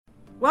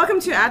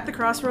Welcome to At the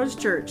Crossroads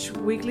Church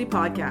weekly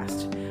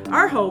podcast.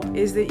 Our hope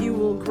is that you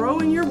will grow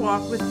in your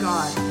walk with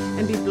God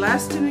and be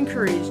blessed and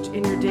encouraged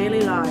in your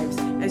daily lives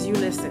as you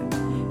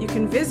listen. You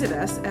can visit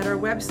us at our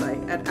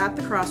website at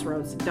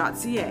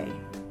atthecrossroads.ca.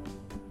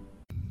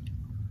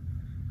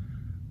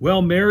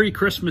 Well, Merry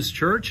Christmas,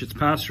 Church. It's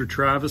Pastor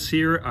Travis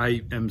here.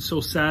 I am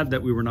so sad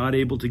that we were not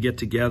able to get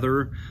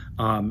together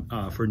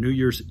for New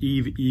Year's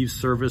Eve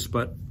service,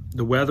 but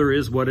the weather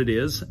is what it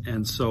is,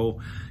 and so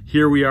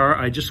here we are.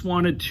 I just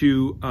wanted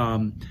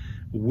to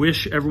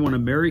wish everyone a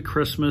Merry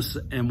Christmas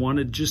and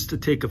wanted just to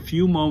take a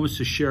few moments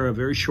to share a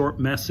very short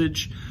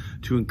message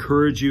to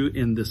encourage you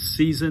in this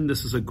season.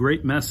 This is a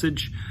great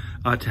message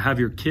to have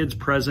your kids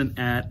present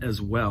at as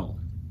well.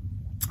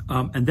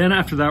 And then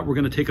after that, we're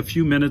going to take a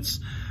few minutes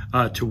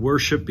to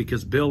worship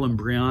because Bill and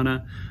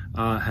Brianna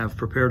have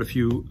prepared a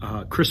few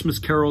Christmas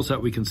carols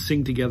that we can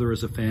sing together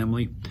as a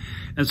family.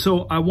 And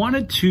so I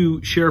wanted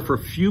to share for a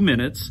few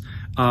minutes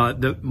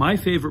my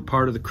favorite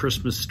part of the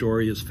Christmas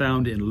story is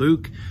found in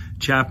Luke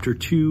chapter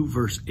 2,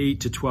 verse 8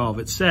 to 12.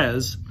 It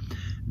says,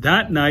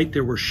 "That night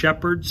there were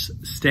shepherds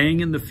staying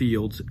in the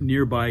fields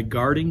nearby,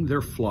 guarding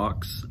their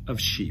flocks of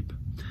sheep.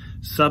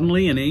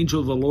 Suddenly an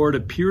angel of the Lord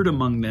appeared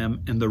among them,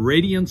 and the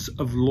radiance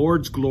of the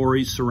Lord's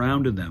glory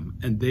surrounded them,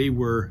 and they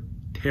were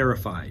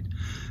terrified.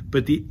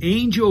 But the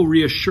angel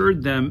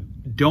reassured them.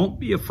 'Don't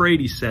be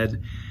afraid,' he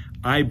said.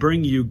 'I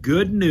bring you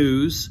good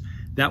news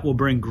that will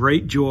bring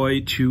great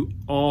joy to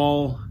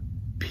all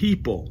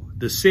people.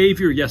 The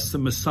Savior, yes, the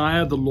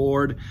Messiah, the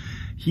Lord,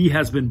 he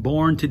has been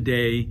born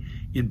today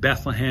in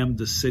Bethlehem,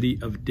 the city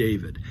of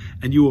David.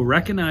 And you will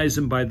recognize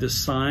him by this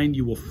sign.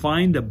 You will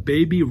find a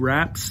baby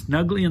wrapped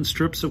snugly in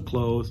strips of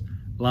clothes,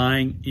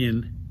 lying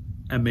in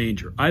a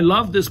manger.'" I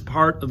love this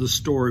part of the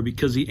story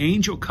because the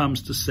angel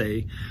comes to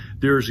say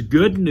there's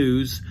good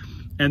news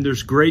and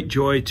there's great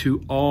joy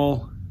to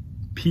all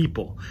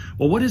people.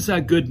 Well, what is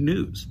that good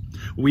news?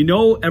 We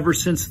know ever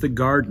since the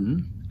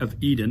Garden of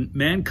Eden,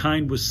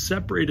 mankind was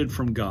separated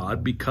from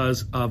God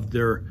because of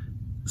their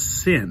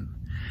sin.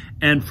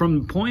 And from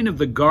the point of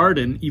the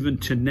garden, even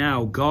to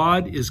now,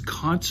 God is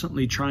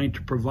constantly trying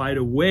to provide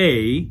a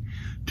way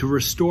to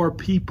restore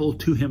people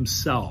to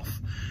himself.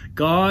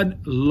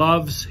 God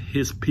loves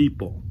his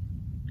people.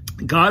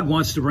 God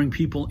wants to bring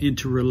people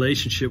into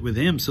relationship with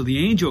him. So the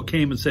angel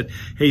came and said,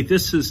 hey,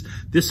 this is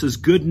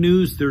good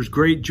news. There's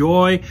great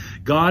joy.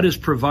 God is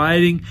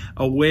providing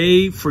a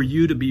way for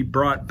you to be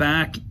brought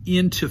back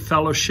into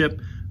fellowship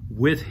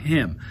with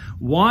him.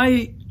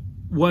 Why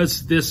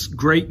was this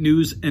great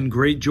news and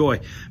great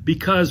joy?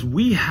 Because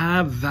we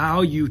have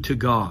value to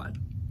God.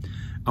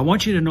 I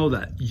want you to know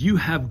that you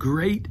have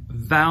great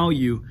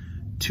value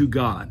to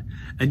God.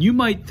 And you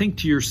might think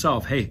to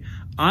yourself, hey,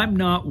 I'm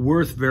not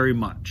worth very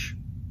much.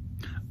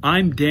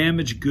 I'm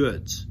damaged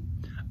goods.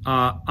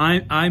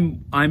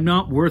 I'm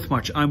not worth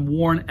much. I'm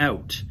worn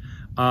out.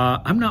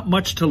 I'm not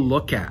much to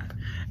look at.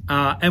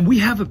 And we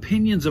have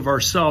opinions of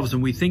ourselves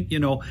and we think,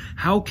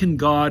 how can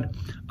God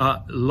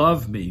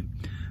love me?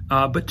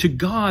 But to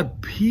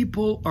God,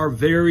 people are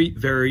very,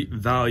 very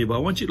valuable. I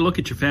want you to look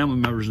at your family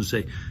members and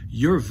say,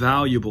 you're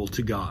valuable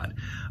to God.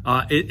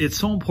 It's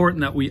so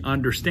important that we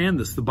understand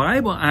this. The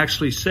Bible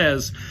actually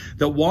says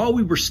that while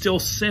we were still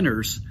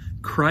sinners,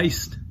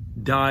 Christ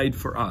died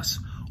for us.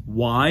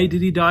 Why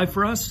did he die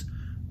for us?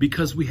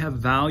 Because we have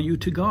value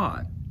to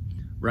God,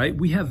 right?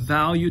 We have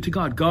value to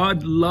God.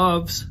 God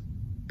loves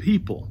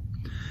people.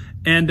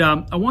 And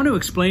I want to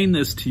explain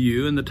this to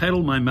you. And the title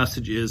of my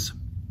message is,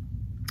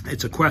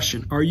 it's a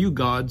question. Are you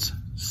God's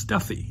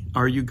stuffy?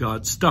 Are you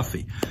God's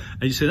stuffy?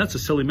 And you say, that's a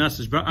silly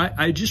message. But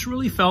I just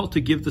really felt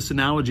to give this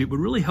analogy. It would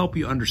really help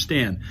you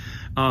understand.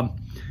 When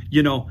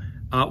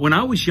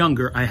I was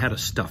younger, I had a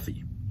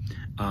stuffy.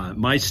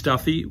 My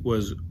stuffy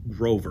was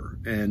Grover.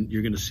 And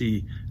you're going to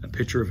see a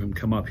picture of him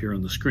come up here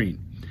on the screen.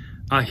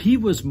 He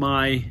was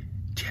my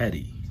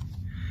teddy.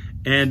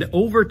 And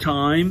over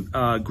time,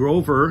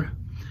 Grover,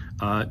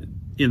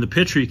 in the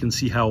picture, you can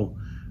see how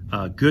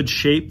good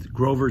shape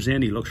Grover's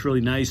in. He looks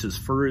really nice. His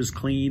fur is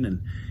clean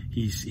and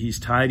he's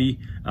tidy.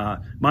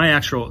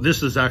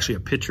 This is actually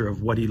a picture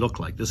of what he looked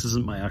like. This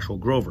isn't my actual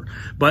Grover.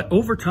 But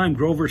over time,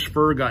 Grover's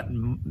fur got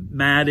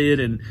matted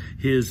and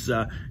his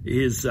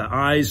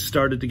eyes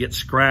started to get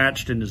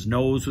scratched and his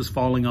nose was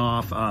falling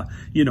off,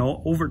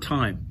 over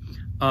time.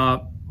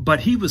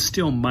 But he was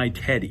still my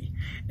teddy.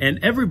 And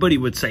everybody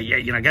would say,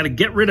 yeah, I got to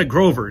get rid of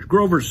Grover.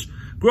 Grover's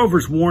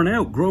worn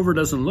out. Grover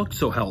doesn't look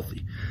so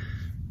healthy.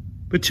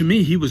 But to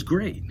me, he was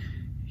great.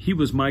 He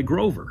was my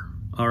Grover,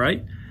 all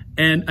right?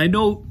 And I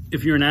know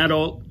if you're an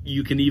adult,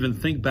 you can even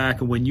think back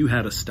of when you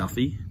had a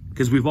stuffy,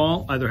 because we've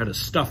all either had a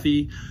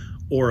stuffy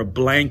or a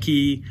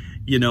blankie,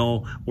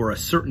 or a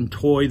certain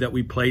toy that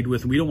we played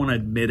with. We don't want to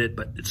admit it,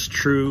 but it's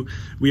true.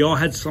 We all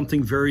had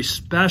something very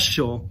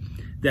special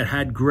that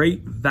had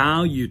great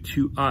value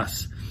to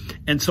us.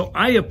 And so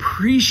I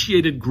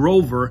appreciated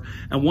Grover.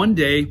 And one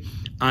day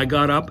I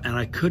got up and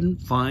I couldn't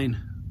find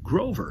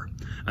Grover.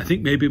 I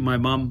think maybe my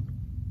mom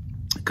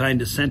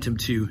kind of sent him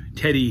to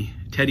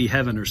Teddy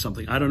heaven or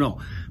something. I don't know.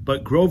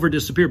 but Grover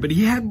disappeared. But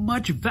he had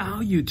much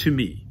value to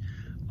me.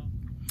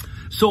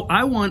 So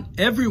I want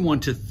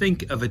everyone to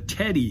think of a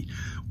teddy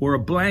or a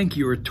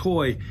blankie or a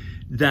toy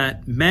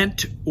that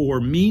meant or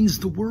means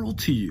the world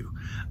to you.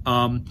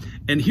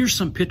 And here's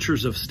some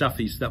pictures of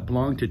stuffies that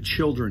belong to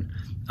children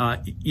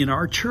in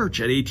our church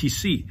at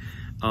ATC.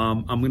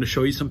 I'm going to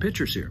show you some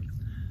pictures here.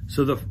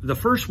 So the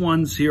first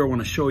ones here I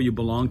want to show you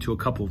belong to a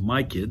couple of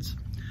my kids.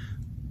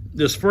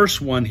 This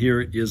first one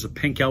here is a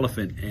pink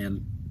elephant,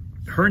 and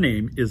her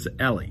name is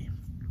Ellie.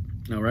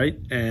 All right,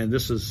 and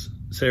this is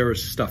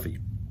Sarah's stuffy.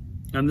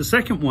 And the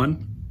second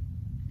one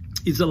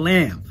is a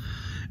lamb,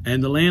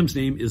 and the lamb's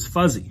name is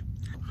Fuzzy.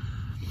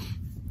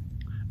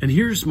 And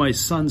here's my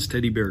son's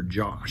teddy bear,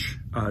 Josh.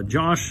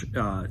 Josh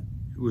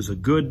was a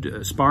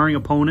good sparring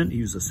opponent.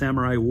 He was a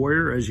samurai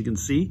warrior, as you can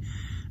see.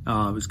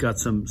 He's got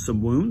some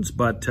wounds,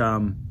 but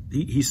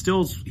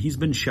he's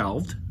been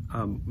shelved.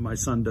 My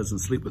son doesn't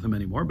sleep with him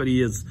anymore, but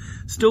he is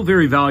still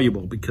very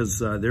valuable because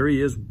there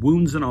he is,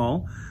 wounds and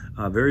all,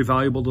 very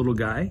valuable little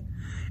guy.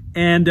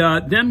 And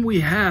then we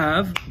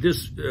have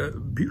this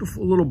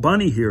beautiful little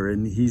bunny here,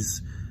 and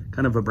he's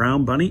kind of a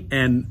brown bunny,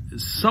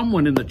 and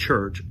someone in the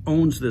church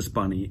owns this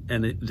bunny,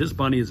 and this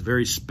bunny is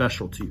very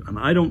special to you. And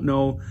I don't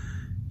know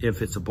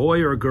if it's a boy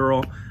or a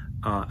girl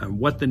and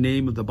what the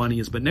name of the bunny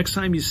is, but next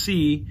time you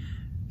see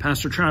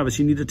Pastor Travis,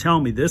 you need to tell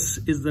me, this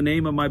is the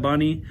name of my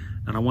bunny,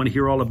 and I want to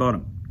hear all about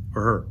him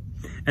or her.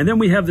 And then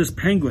we have this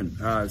penguin.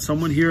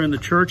 Someone here in the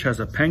church has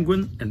a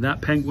penguin, and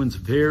that penguin's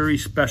very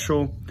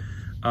special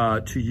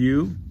to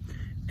you.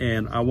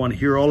 And I want to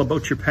hear all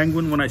about your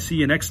penguin when I see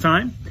you next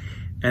time.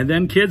 And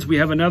then, kids, we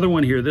have another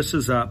one here. This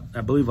is,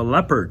 I believe, a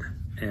leopard,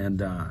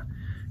 and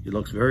he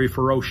looks very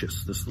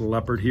ferocious. This little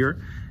leopard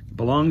here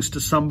belongs to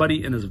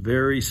somebody and is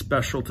very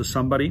special to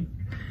somebody.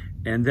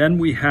 And then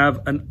we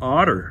have an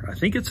otter. I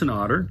think it's an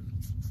otter,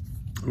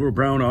 a little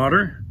brown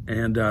otter.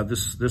 And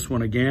this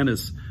one, again,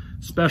 is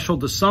special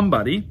to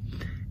somebody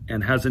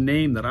and has a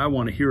name that I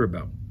want to hear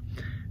about.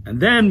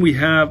 And then we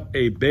have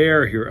a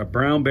bear here, a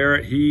brown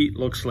bear. He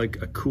looks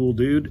like a cool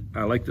dude.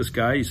 I like this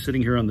guy. He's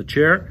sitting here on the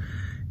chair.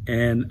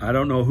 And I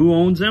don't know who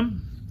owns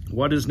him,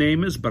 what his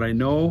name is, but I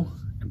know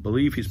and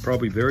believe he's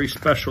probably very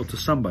special to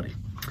somebody.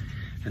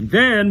 And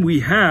then we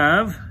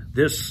have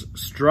this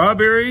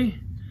strawberry,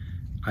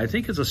 I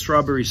think it's a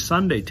strawberry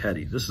sundae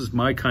teddy. This is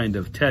my kind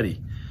of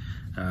teddy,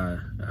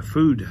 a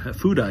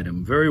food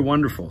item, very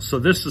wonderful. So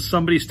this is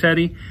somebody's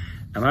teddy,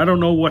 and I don't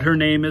know what her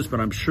name is,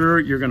 but I'm sure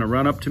you're going to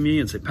run up to me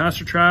and say,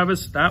 Pastor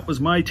Travis, that was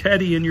my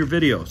teddy in your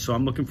video. So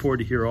I'm looking forward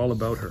to hear all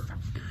about her.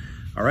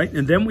 All right,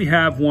 and then we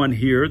have one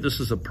here.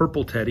 This is a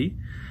purple teddy,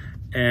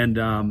 and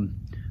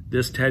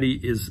this teddy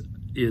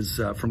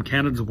is from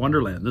Canada's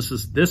Wonderland. This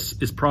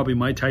is probably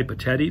my type of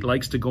teddy.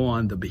 Likes to go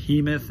on the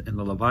Behemoth and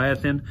the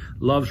Leviathan.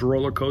 Loves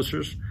roller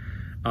coasters.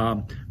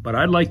 But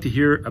I'd like to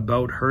hear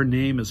about her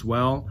name as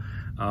well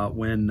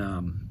when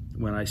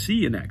I see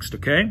you next.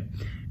 Okay.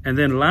 And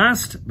then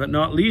last but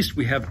not least,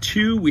 we have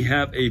two. We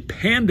have a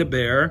panda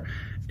bear,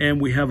 and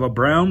we have a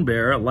brown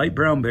bear, a light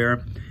brown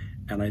bear.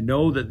 And I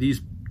know that these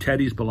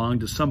teddies belong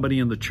to somebody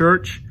in the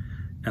church,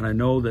 and I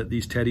know that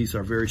these teddies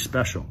are very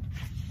special.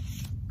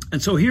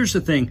 And so here's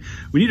the thing.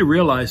 We need to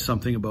realize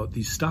something about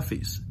these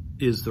stuffies,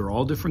 is they're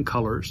all different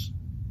colors.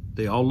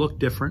 They all look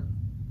different,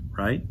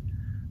 right?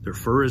 Their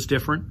fur is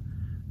different.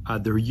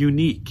 They're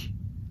unique.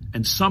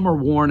 And some are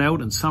worn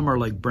out and some are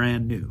like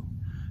brand new.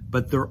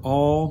 But they're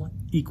all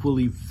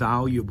equally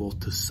valuable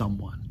to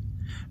someone.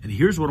 And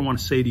here's what I want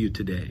to say to you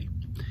today,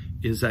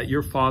 is that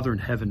your Father in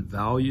heaven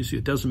values you.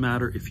 It doesn't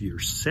matter if you're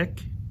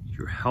sick,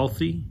 you're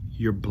healthy,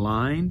 you're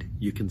blind,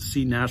 you can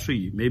see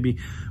naturally. Maybe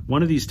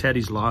one of these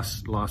teddies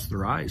lost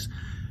their eyes,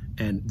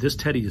 and this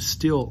teddy is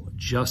still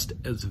just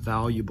as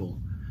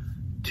valuable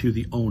to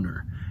the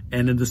owner.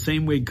 And in the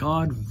same way,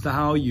 God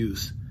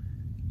values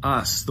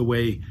us the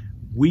way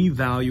we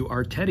value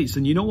our teddies.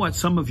 And you know what?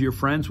 Some of your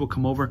friends will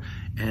come over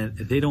and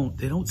they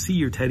don't see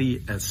your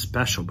teddy as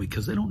special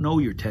because they don't know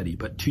your teddy.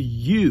 But to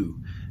you,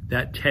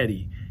 that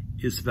teddy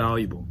is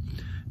valuable.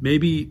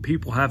 Maybe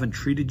people haven't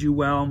treated you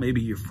well.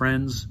 Maybe your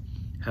friends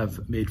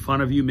have made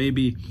fun of you.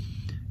 Maybe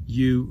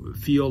you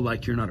feel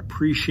like you're not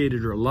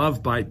appreciated or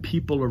loved by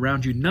people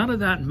around you. None of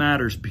that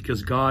matters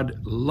because God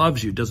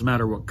loves you. Doesn't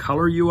matter what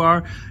color you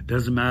are.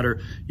 Doesn't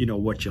matter,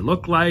 what you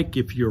look like,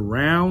 if you're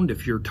round,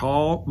 if you're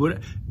tall.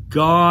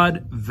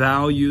 God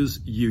values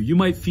you. You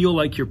might feel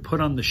like you're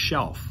put on the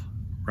shelf,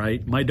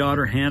 right? My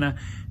daughter Hannah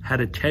had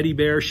a teddy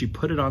bear. She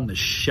put it on the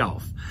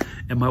shelf.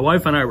 And my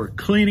wife and I were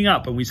cleaning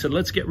up and we said,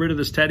 let's get rid of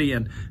this teddy.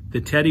 And the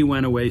teddy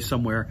went away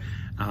somewhere.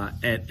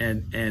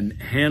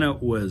 And Hannah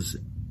was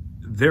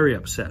very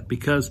upset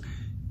because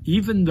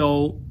even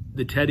though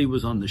the teddy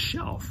was on the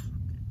shelf,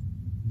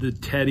 the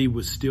teddy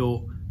was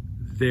still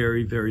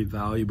very, very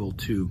valuable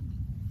to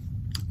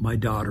my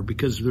daughter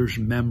because there's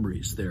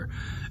memories there.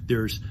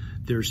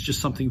 there's just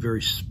something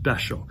very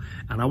special.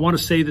 And I want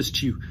to say this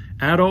to you,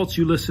 adults,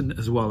 you listen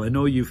as well. I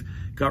know you've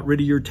got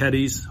rid of your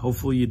teddies.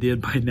 Hopefully you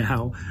did by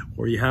now,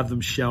 or you have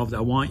them shelved.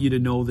 I want you to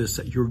know this,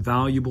 that you're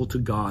valuable to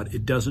God.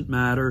 It doesn't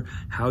matter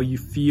how you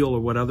feel or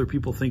what other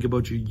people think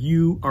about you.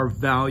 You are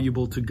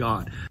valuable to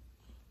God.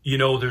 You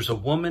know, there's a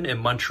woman in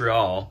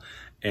Montreal,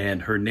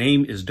 and her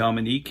name is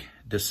Dominique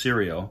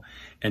Desireo,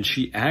 and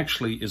she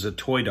actually is a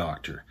toy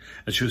doctor.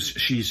 And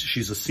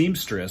she's a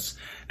seamstress,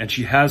 and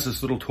she has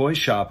this little toy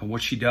shop, and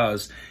what she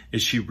does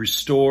is she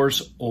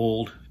restores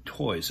old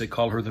toys. They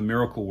call her the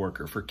miracle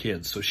worker for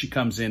kids. So she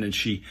comes in and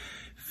she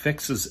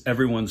fixes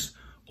everyone's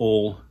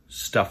old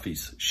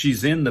stuffies.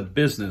 She's in the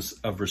business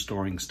of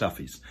restoring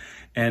stuffies.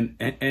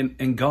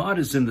 And God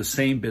is in the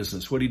same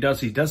business. What he does,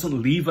 he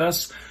doesn't leave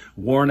us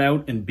worn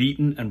out and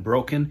beaten and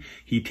broken.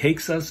 He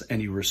takes us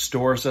and he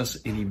restores us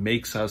and he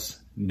makes us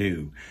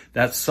new.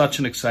 That's such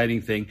an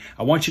exciting thing.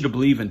 I want you to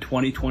believe in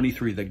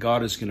 2023 that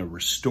God is going to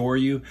restore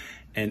you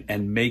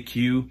and make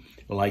you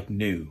like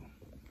new.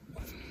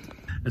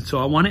 And so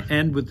I want to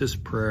end with this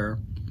prayer.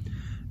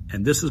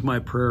 And this is my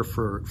prayer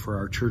for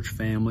our church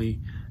family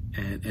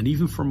and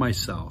even for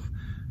myself.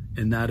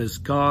 And that is,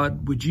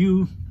 God, would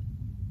you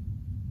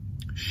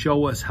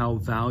show us how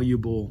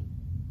valuable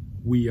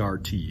we are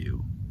to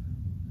you?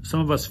 Some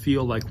of us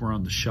feel like we're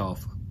on the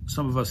shelf.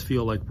 Some of us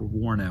feel like we're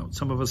worn out.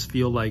 Some of us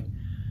feel like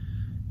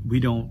we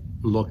don't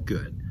look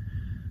good.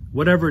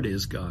 Whatever it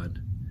is, God,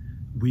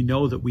 we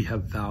know that we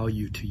have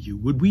value to you.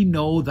 Would we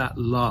know that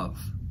love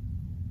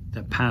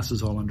that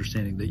passes all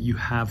understanding that you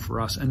have for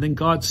us? And then,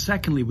 God,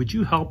 secondly, would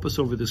you help us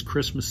over this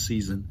Christmas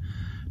season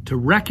to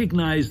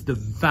recognize the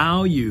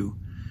value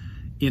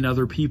in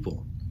other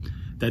people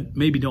that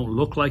maybe don't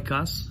look like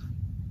us.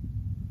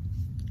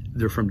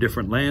 They're from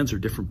different lands or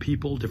different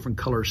people, different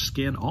color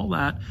skin, all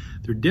that.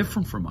 They're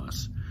different from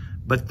us,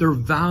 but they're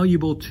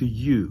valuable to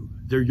you.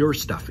 They're your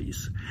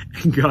stuffies.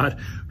 And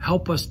God,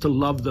 help us to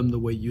love them the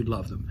way you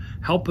love them.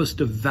 Help us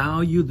to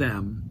value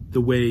them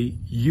the way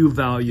you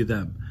value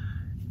them.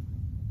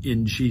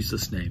 In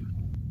Jesus' name.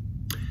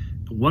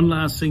 One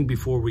last thing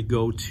before we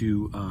go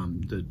to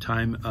the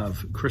time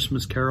of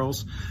Christmas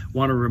carols. I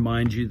want to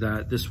remind you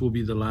that this will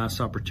be the last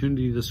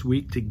opportunity this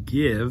week to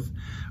give.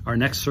 Our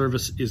next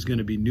service is going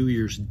to be New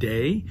Year's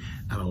Day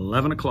at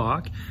 11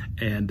 o'clock.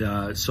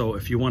 And so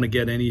if you want to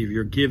get any of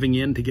your giving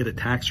in to get a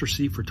tax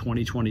receipt for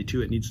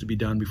 2022, it needs to be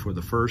done before the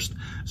 1st.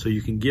 So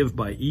you can give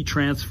by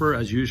e-transfer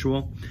as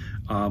usual,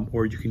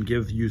 or you can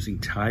give using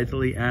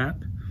Tithely app.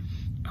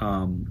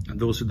 And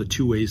those are the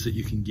two ways that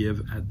you can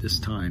give at this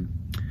time.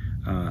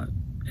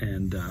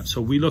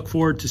 So we look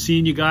forward to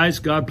seeing you guys.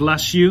 God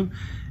bless you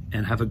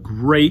and have a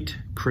great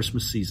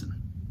Christmas season.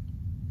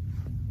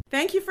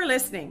 Thank you for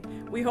listening.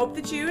 We hope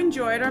that you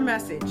enjoyed our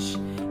message.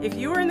 If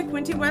you are in the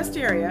Quinte West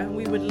area,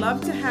 we would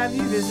love to have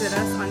you visit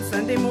us on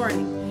Sunday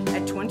morning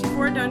at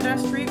 24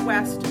 Dundas Street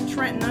West,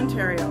 Trenton,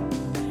 Ontario.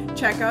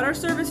 Check out our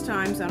service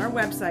times on our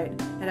website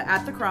at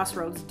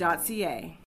atthecrossroads.ca.